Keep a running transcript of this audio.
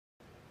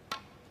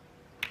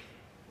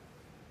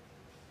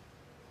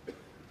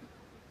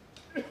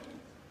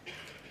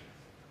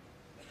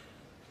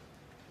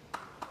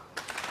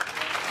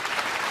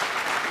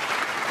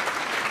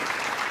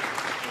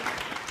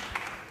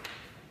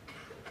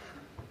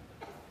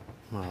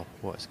Well,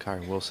 what is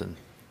Kyren Wilson?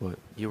 What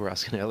you were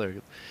asking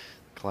earlier,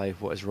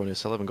 Clive, what has Ronnie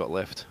O'Sullivan got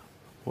left?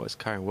 What has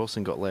Kyren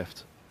Wilson got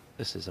left?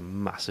 This is a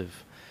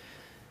massive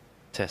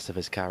test of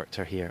his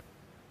character here.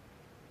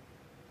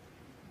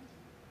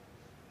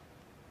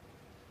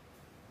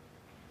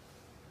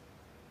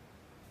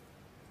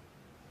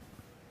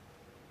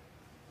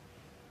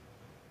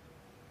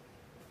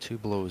 Two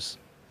blows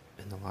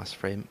in the last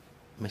frame,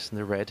 missing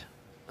the red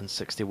and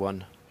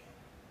 61.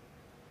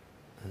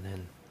 And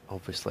then,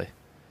 obviously,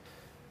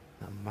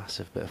 a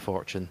massive bit of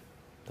fortune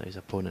that his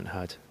opponent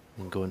had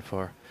in going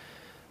for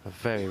a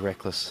very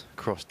reckless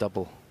cross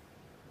double.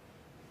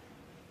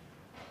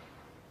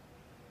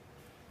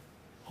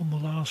 On the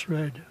last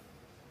red.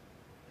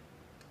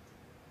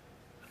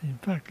 In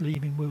fact,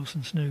 leaving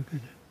Wilson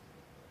snookered.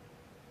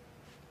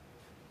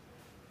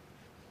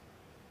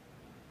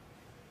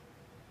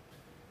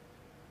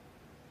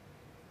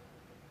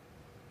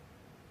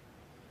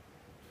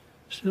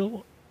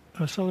 Still,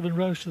 O'Sullivan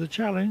rose to the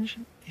challenge.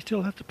 He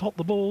still had to pot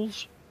the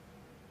balls.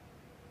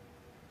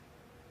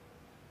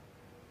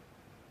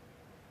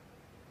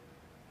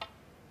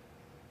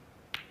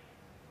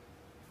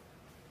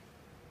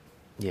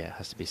 Yeah, it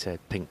has to be said,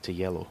 pink to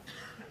yellow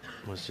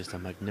was just a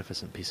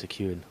magnificent piece of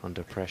cueing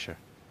under pressure.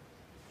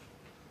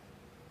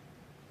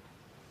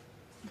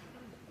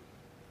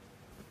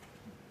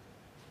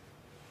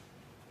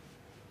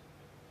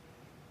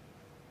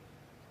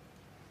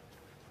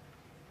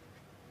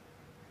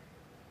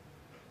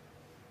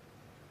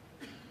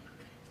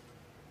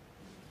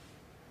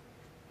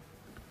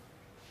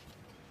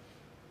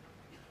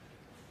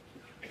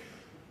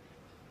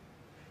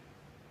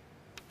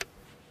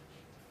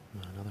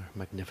 Another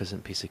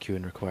magnificent piece of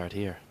cueing required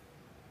here.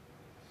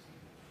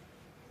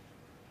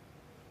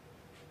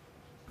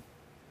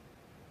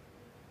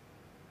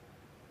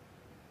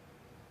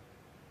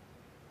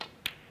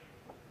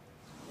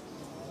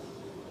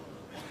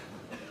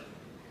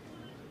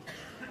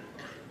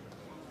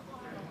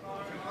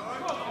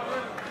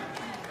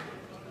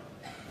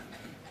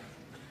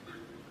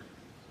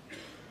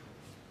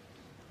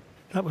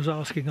 That was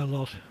asking a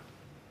lot.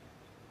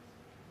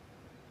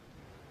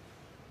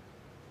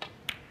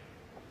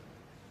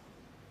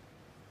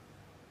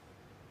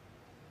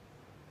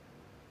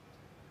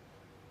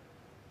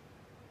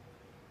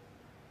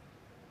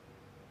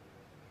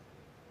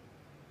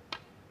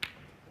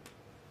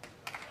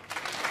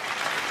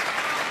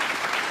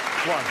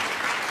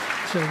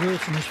 So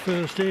Wilson is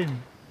first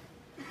in.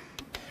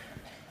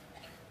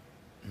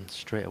 And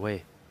straight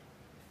away.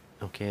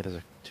 Okay,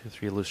 there's 2 or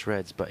 3 loose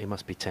reds, but he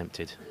must be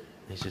tempted.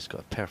 He's just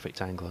got a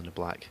perfect angle on the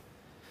black.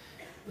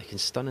 He can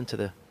stun into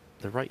the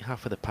right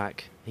half of the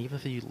pack. Even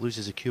if he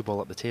loses a cue ball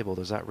up the table,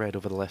 there's that red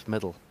over the left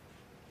middle.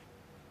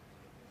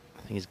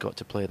 I think he's got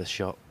to play this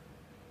shot.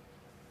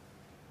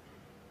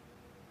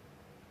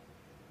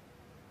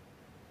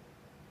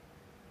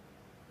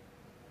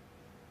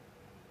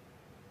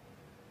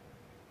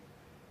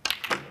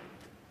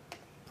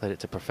 Played it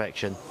to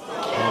perfection.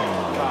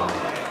 Oh,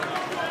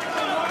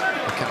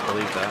 I can't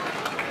believe that.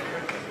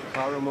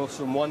 Kyren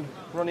Wilson 1,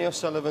 Ronnie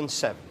O'Sullivan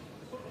 7.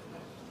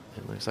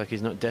 It looks like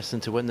he's not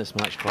destined to win this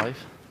match,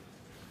 Clive.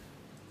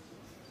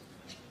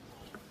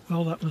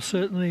 Well, that was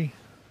certainly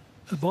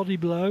a body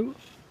blow,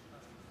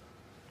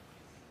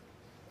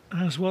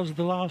 as was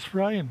the last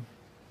frame,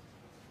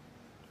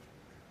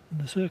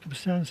 and the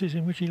circumstances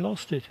in which he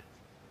lost it.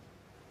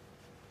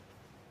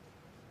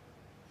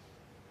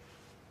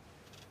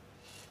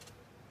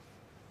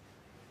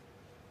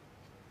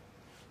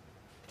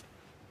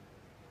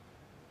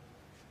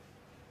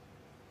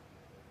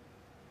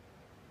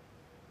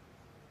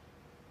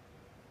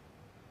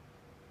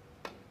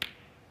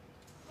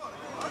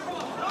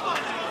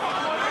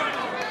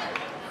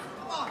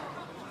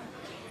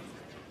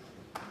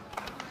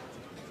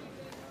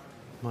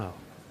 Well,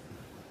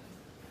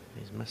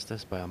 he's missed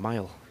this by a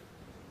mile.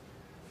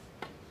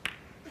 I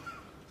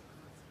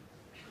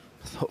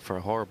thought for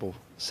a horrible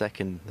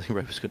second the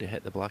red was going to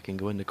hit the black and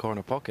go in the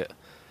corner pocket.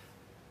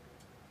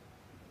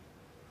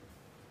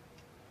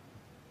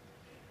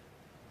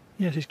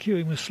 Yes, his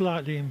cueing was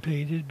slightly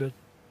impeded, but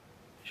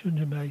shouldn't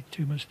have made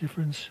too much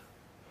difference.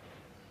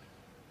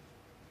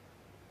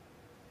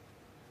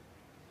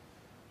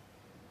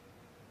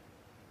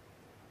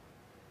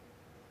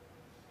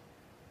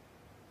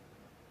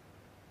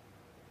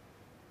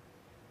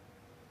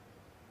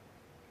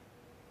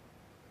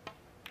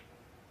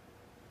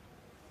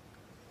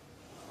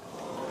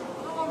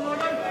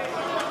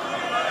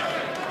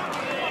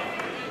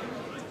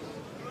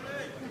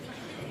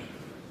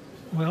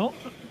 Well,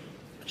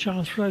 a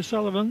chance for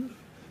O'Sullivan.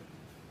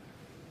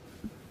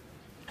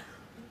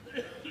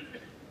 I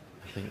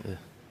think the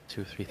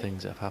 2 or 3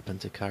 things that have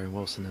happened to Kyren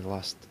Wilson in the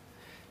last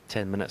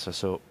 10 minutes or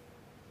so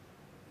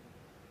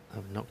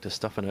have knocked the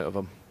stuffing out of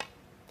him.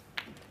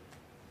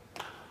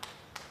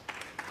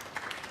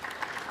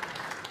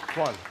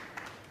 1.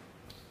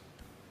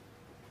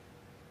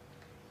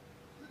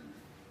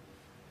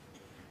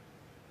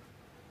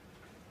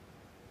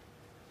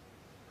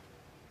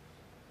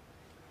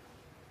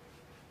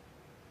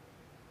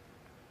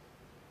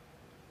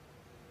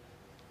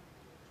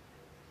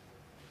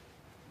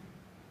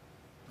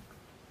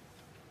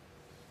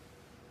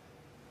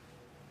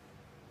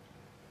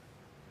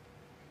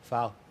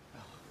 Foul.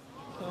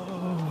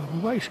 Oh,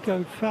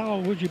 waistcoat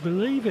foul, would you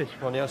believe it?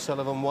 Ronnie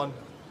O'Sullivan 1,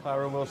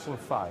 Kyren Wilson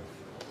 5.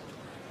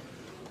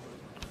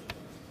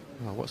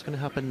 Well, what's going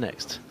to happen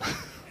next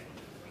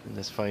in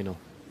this final?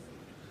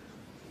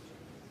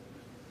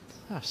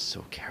 That's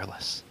so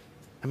careless.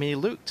 I mean, he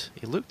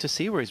looked to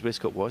see where his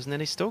waistcoat was, and then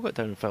he still got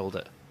down and fouled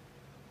it.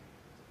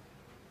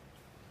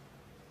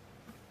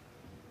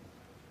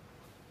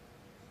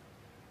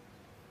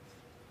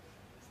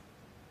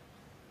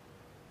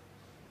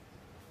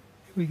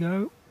 Here we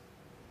go.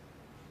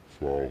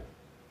 Foul.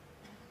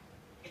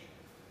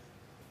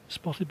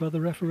 Spotted by the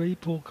referee,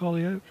 Paul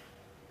Collier.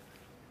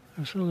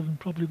 O'Sullivan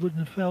probably wouldn't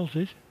have felt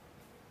it.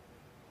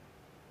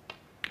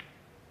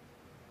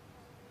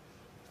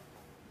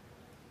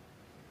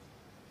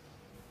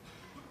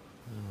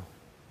 Oh.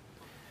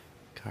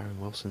 Kyren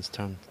Wilson's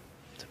turn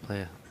to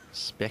play a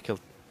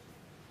speculative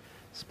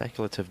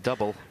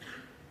double.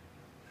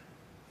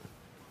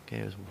 Okay,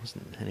 it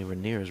wasn't anywhere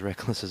near as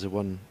reckless as the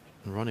one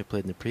Ronnie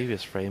played in the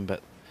previous frame,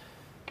 but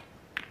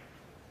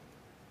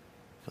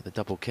got the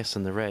double kiss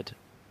in the red.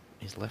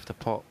 He's left a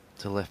pot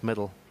to left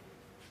middle.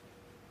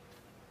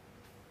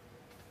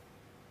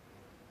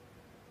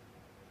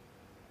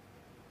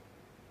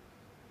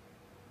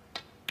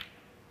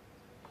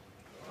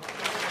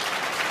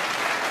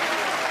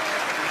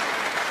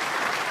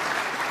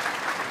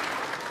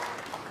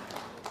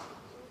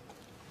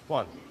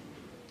 One.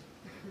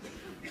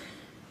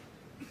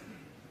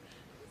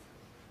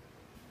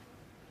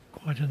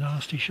 Quite a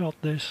nasty shot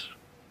this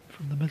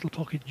from the middle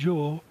pocket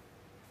jaw.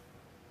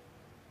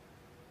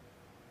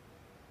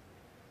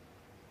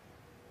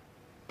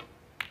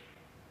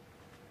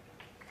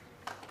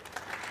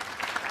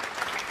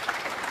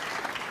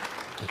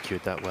 He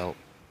cued that well.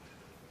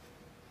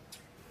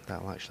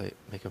 That'll actually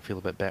make him feel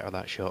a bit better,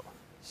 that shot.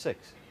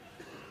 6.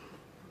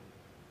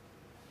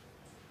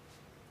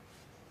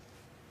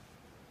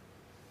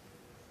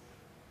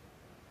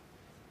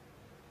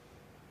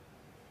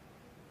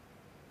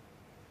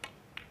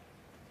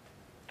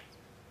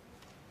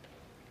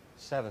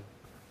 Seven.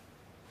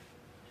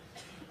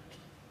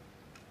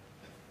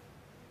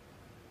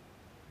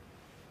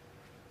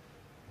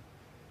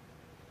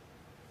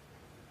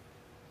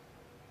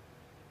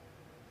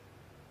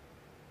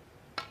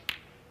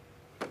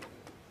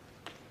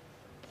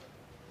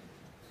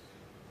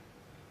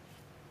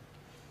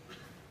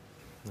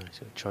 Now he's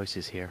got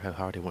choices here, how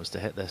hard he wants to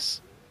hit this.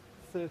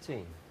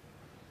 13.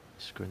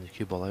 Screwing the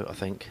cue ball out, I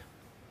think.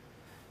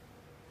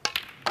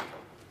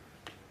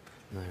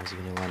 Now is he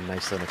going to land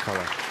nicely on the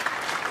colour?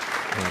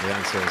 Well, the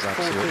answer is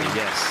absolutely 14.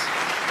 yes.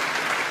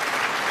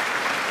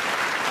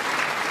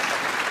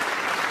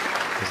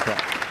 Is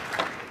that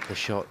the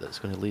shot that's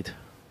going to lead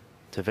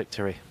to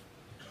victory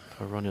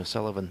for Ronnie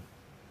O'Sullivan?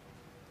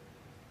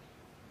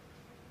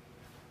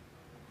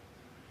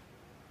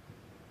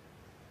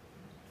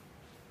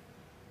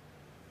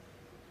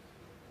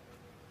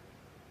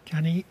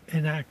 Can he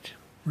enact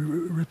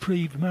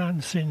reprieved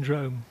man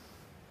syndrome?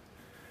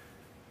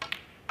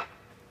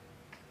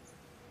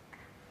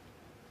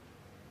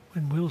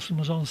 When Wilson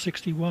was on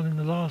 61 in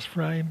the last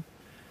frame,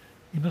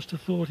 he must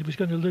have thought he was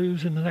going to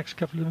lose in the next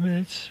couple of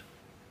minutes.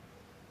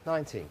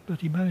 19.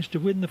 But he managed to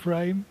win the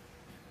frame,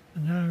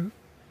 and now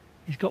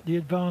he's got the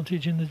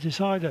advantage in the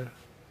decider.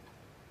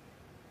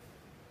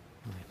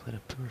 Well, he played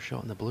a poor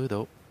shot in the blue,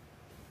 though.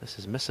 This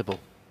is missable.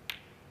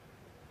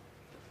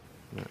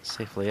 That's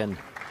safely in.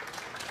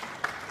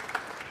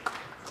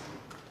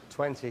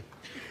 20. You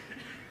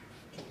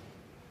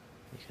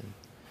can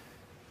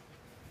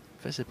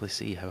visibly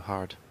see how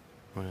hard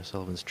Ronnie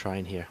O'Sullivan's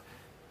trying here,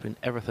 putting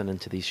everything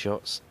into these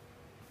shots.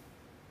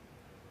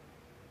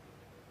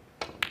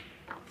 I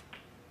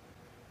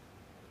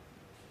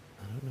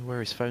don't know where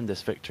he's found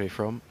this victory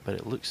from, but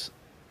it looks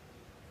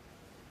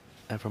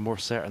ever more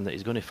certain that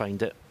he's going to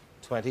find it.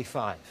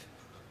 25.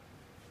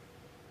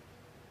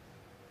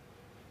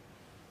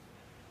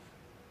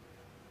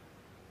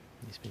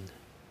 He's been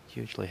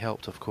hugely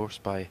helped, of course,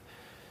 by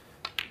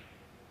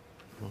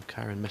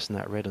Kyren missing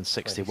that red on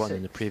 61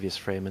 in the 26. previous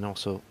frame, and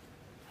also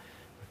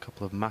a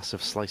couple of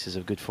massive slices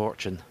of good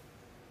fortune.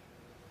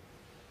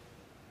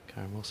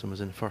 Kyren Wilson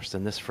was in first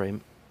in this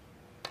frame,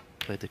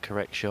 played the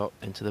correct shot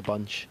into the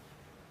bunch.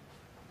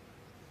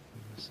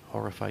 He was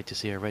horrified to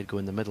see a red go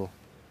in the middle.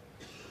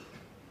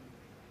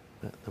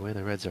 But the way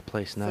the reds are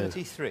placed now,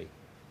 33.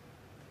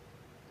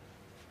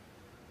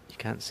 you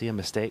can't see a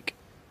mistake.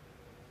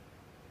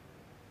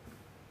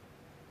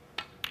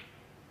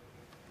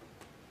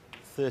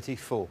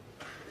 34.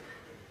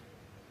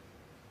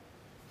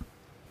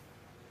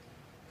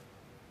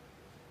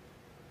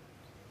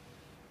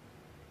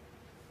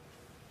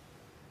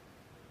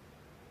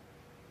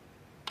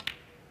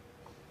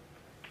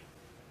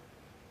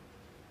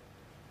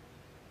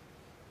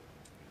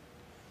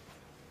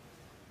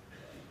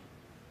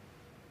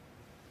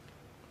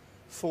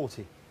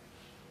 $40.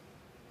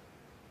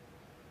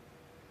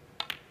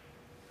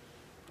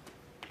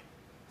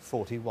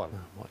 41.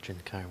 I'm watching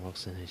Kyren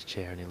Wilson in his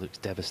chair and he looks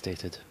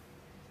devastated.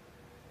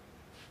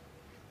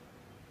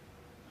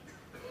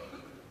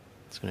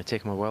 It's going to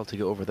take him a while to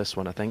get over this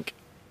one, I think.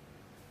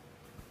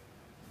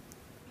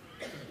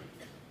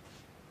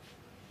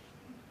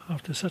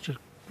 after such a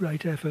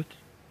great effort.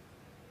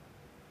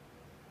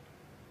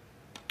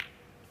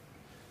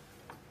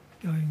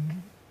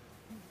 Going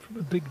from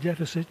a big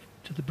deficit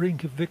to the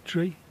brink of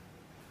victory.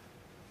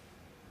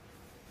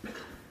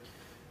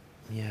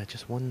 Yeah,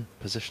 just one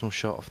positional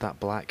shot of that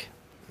black.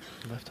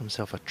 Left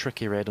himself a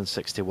tricky red on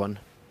 61.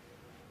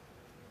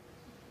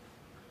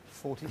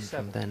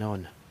 47. And from then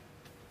on,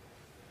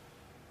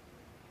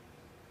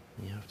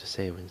 you have to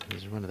say,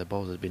 his run of the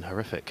balls has been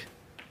horrific.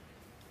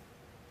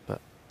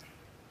 But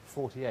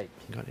 48.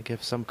 you've got to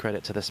give some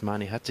credit to this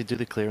man. He had to do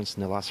the clearance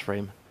in the last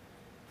frame.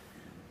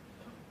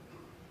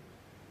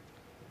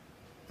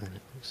 And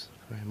it looks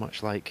very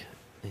much like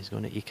he's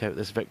going to eke out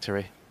this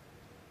victory.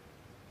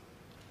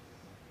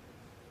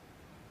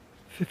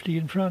 50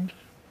 in front.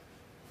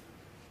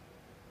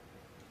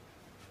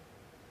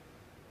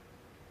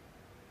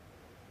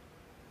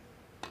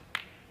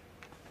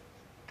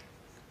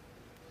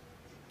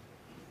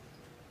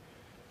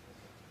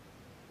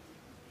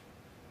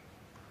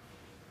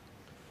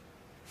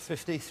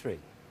 $53.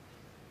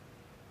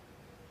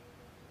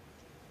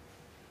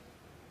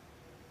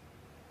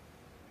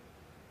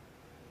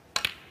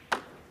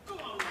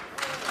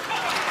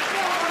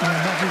 And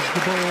that is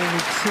the ball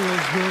that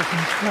seals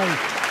Wilson's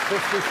fate.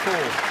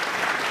 54.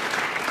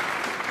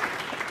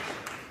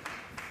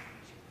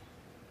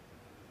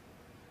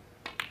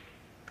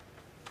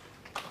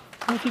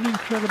 What an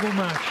incredible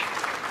match.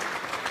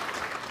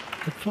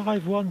 At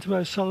 5-1 to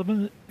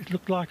O'Sullivan, it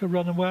looked like a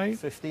runaway.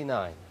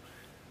 59.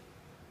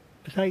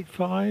 At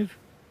 8-5,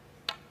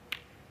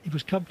 he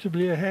was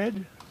comfortably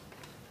ahead.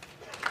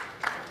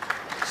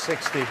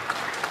 60.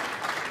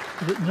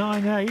 But at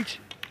 9-8,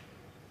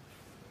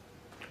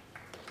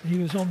 he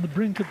was on the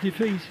brink of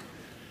defeat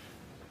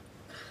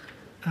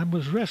and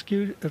was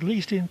rescued, at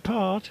least in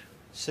part,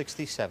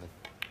 67.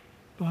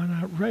 by an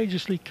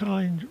outrageously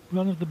kind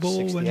run of the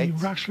ball 68. when he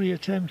rashly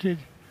attempted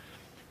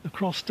the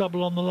cross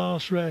double on the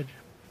last red.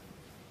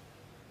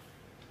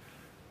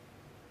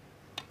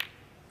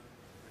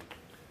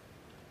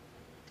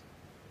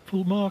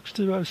 Full marks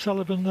to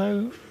O'Sullivan,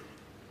 though,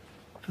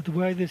 for the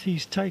way that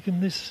he's taken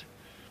this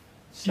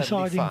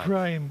deciding 75.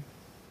 frame.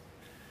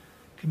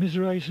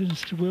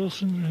 Commiserations to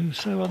Wilson, who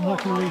so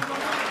unluckily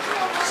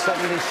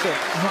 76.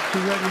 knocked a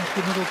red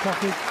into the middle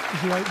pocket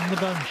as he opened the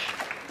bunch.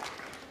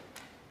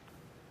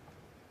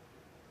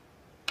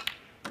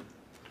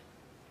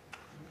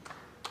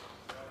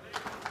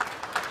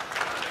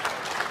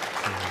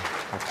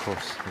 Of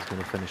course, he's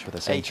going to finish with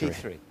a century.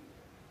 83.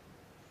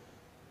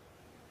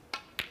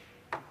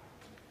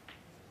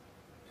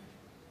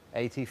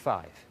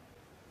 85.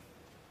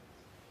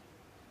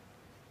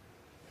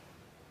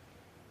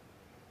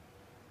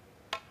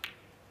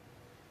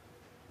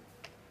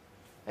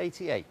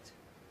 88.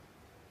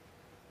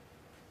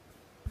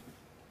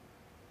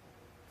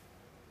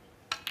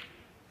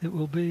 It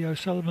will be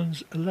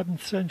O'Sullivan's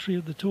 11th century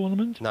of the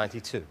tournament.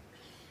 92.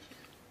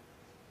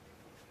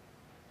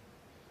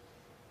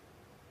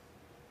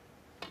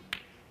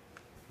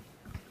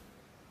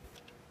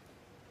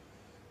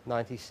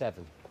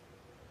 97.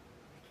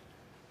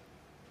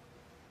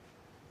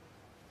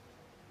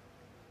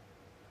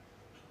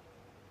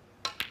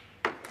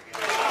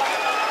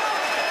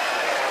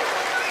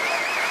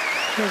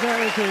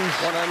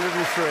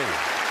 103.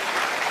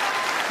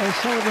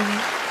 O'Sullivan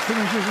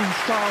finishes in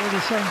style with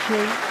a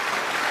century.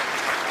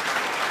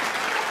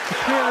 The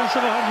clearance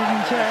of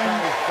 110.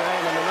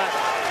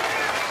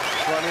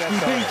 He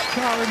beats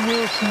Kyren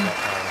Wilson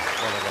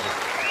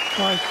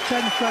by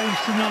 10 frames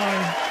to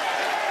 9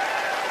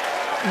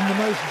 in the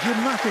most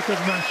dramatic of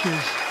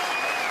matches.